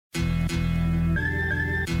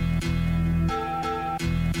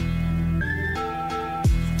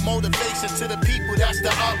motivation to the people, that's the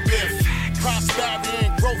uplift. Prosperity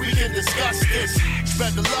and growth, we can discuss this.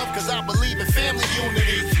 Spread the love, cause I believe in family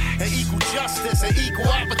unity and equal justice and equal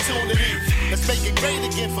opportunity. Let's make it great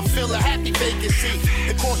again, fulfill a happy vacancy.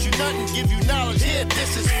 It costs you nothing, give you knowledge, here,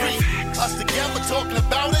 this is free. Us together talking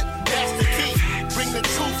about it, that's the key. Bring the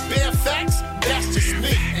truth, bare facts, that's just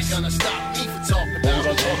me. Ain't gonna stop me for talking about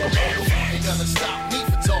it. Ain't gonna stop me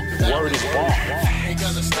for talking about it. Word is born. Ain't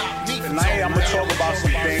gonna stop me for talking about it. Tonight I'm gonna talk about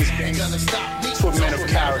some things that's what men of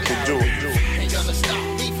character do.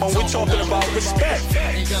 When we're talking about respect,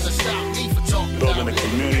 building a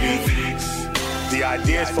community, the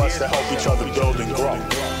idea is for us to help each other build and grow.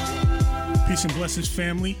 Peace and blessings,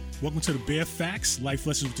 family. Welcome to the Bear Facts, Life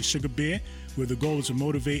Lessons with the Sugar Bear, where the goal is to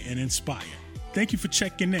motivate and inspire. Thank you for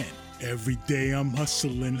checking in. Every day I'm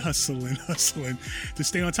hustling to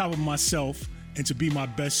stay on top of myself and to be my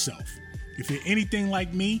best self. If you're anything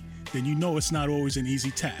like me, then you know it's not always an easy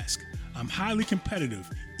task. I'm highly competitive,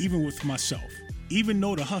 even with myself. Even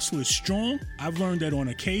though the hustle is strong, I've learned that on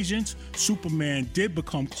occasions, Superman did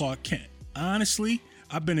become Clark Kent. Honestly,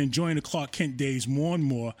 I've been enjoying the Clark Kent days more and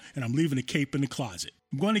more, and I'm leaving the cape in the closet.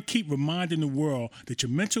 I'm going to keep reminding the world that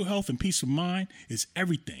your mental health and peace of mind is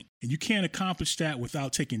everything, and you can't accomplish that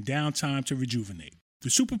without taking downtime to rejuvenate. The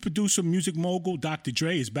super producer, music mogul, Dr.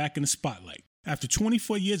 Dre, is back in the spotlight. After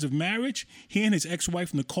 24 years of marriage, he and his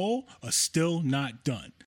ex-wife Nicole are still not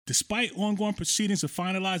done. Despite ongoing proceedings to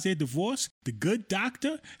finalize their divorce, the good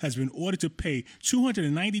doctor has been ordered to pay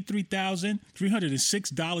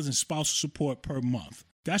 $293,306 in spousal support per month.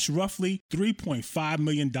 That's roughly $3.5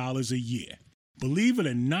 million a year. Believe it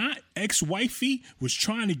or not, ex-wifey was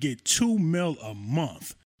trying to get $2 million a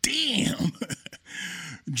month. Damn!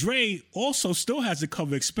 Dre also still has to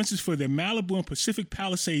cover expenses for their Malibu and Pacific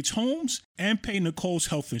Palisades homes and pay Nicole's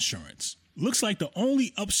health insurance. Looks like the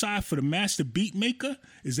only upside for the master beat maker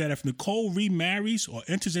is that if Nicole remarries or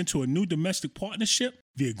enters into a new domestic partnership,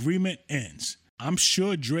 the agreement ends. I'm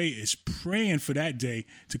sure Dre is praying for that day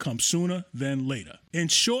to come sooner than later. In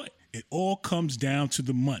short, it all comes down to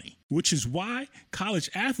the money, which is why college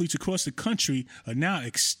athletes across the country are now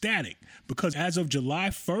ecstatic because as of July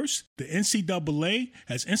 1st, the NCAA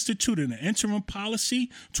has instituted an interim policy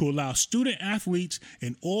to allow student athletes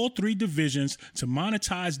in all three divisions to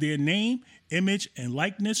monetize their name, image, and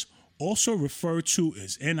likeness, also referred to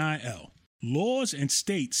as NIL. Laws in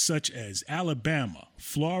states such as Alabama,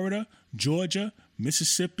 Florida, Georgia,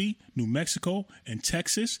 Mississippi, New Mexico, and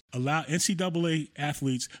Texas allow NCAA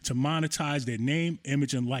athletes to monetize their name,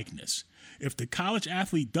 image, and likeness. If the college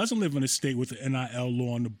athlete doesn't live in a state with an NIL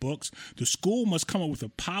law on the books, the school must come up with a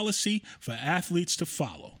policy for athletes to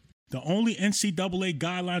follow. The only NCAA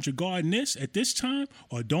guidelines regarding this at this time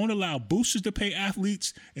are don't allow boosters to pay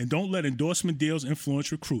athletes and don't let endorsement deals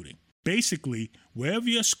influence recruiting. Basically, wherever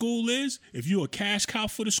your school is, if you're a cash cow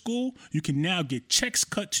for the school, you can now get checks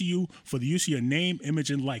cut to you for the use of your name, image,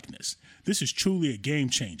 and likeness. This is truly a game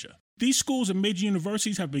changer. These schools and major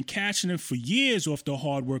universities have been cashing in for years off the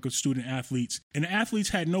hard work of student athletes, and the athletes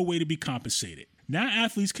had no way to be compensated. Now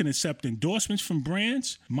athletes can accept endorsements from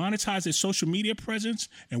brands, monetize their social media presence,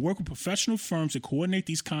 and work with professional firms to coordinate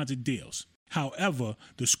these kinds of deals. However,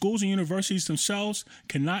 the schools and universities themselves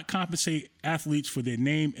cannot compensate athletes for their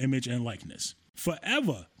name, image, and likeness.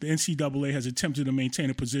 Forever, the NCAA has attempted to maintain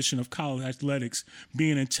a position of college athletics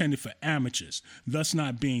being intended for amateurs, thus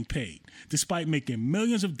not being paid, despite making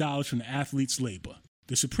millions of dollars from the athletes' labor.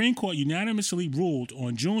 The Supreme Court unanimously ruled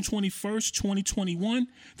on June 21, 2021,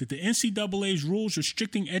 that the NCAA's rules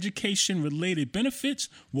restricting education-related benefits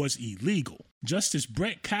was illegal. Justice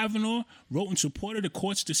Brett Kavanaugh wrote in support of the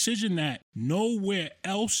court's decision that nowhere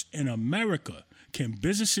else in America can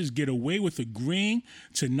businesses get away with agreeing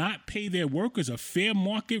to not pay their workers a fair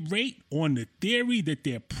market rate on the theory that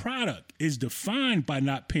their product is defined by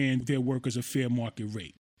not paying their workers a fair market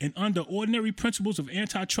rate. And under ordinary principles of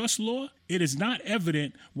antitrust law, it is not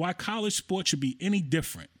evident why college sports should be any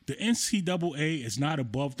different. The NCAA is not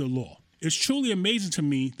above the law. It's truly amazing to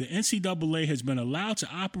me the NCAA has been allowed to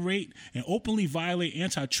operate and openly violate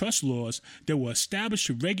antitrust laws that were established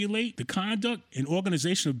to regulate the conduct and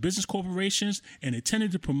organization of business corporations and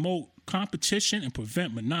intended to promote competition and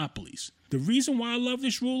prevent monopolies. The reason why I love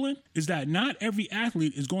this ruling is that not every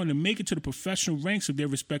athlete is going to make it to the professional ranks of their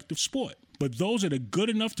respective sport. But those that are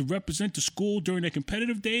good enough to represent the school during their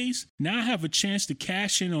competitive days now have a chance to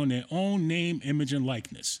cash in on their own name, image, and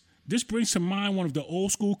likeness. This brings to mind one of the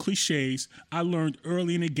old school cliches I learned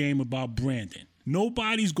early in the game about branding.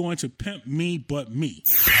 Nobody's going to pimp me but me.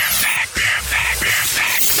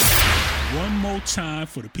 One more time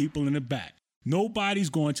for the people in the back. Nobody's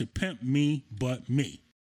going to pimp me but me.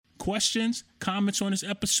 questions, comments on this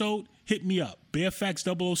episode, hit me up,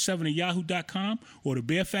 bearfacts007@yahoo.com or the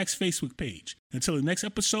Bearfacts Facebook page. Until the next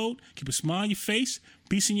episode, keep a smile on your face,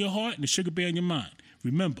 peace in your heart, and a sugar bear in your mind.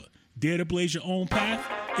 Remember, dare to blaze your own path.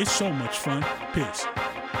 It's so much fun. Peace.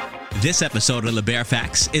 This episode of the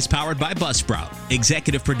Bearfacts is powered by Buzzsprout,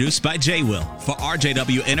 executive produced by J. Will for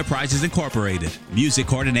RJW Enterprises Incorporated, music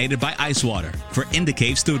coordinated by Icewater for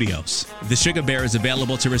Indicave Studios. The Sugar Bear is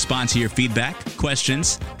available to respond to your feedback,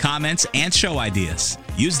 questions, comments, and show ideas.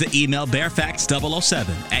 Use the email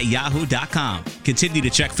bearfacts007@yahoo.com. Continue to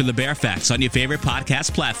check for the Bearfacts on your favorite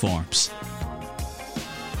podcast platforms.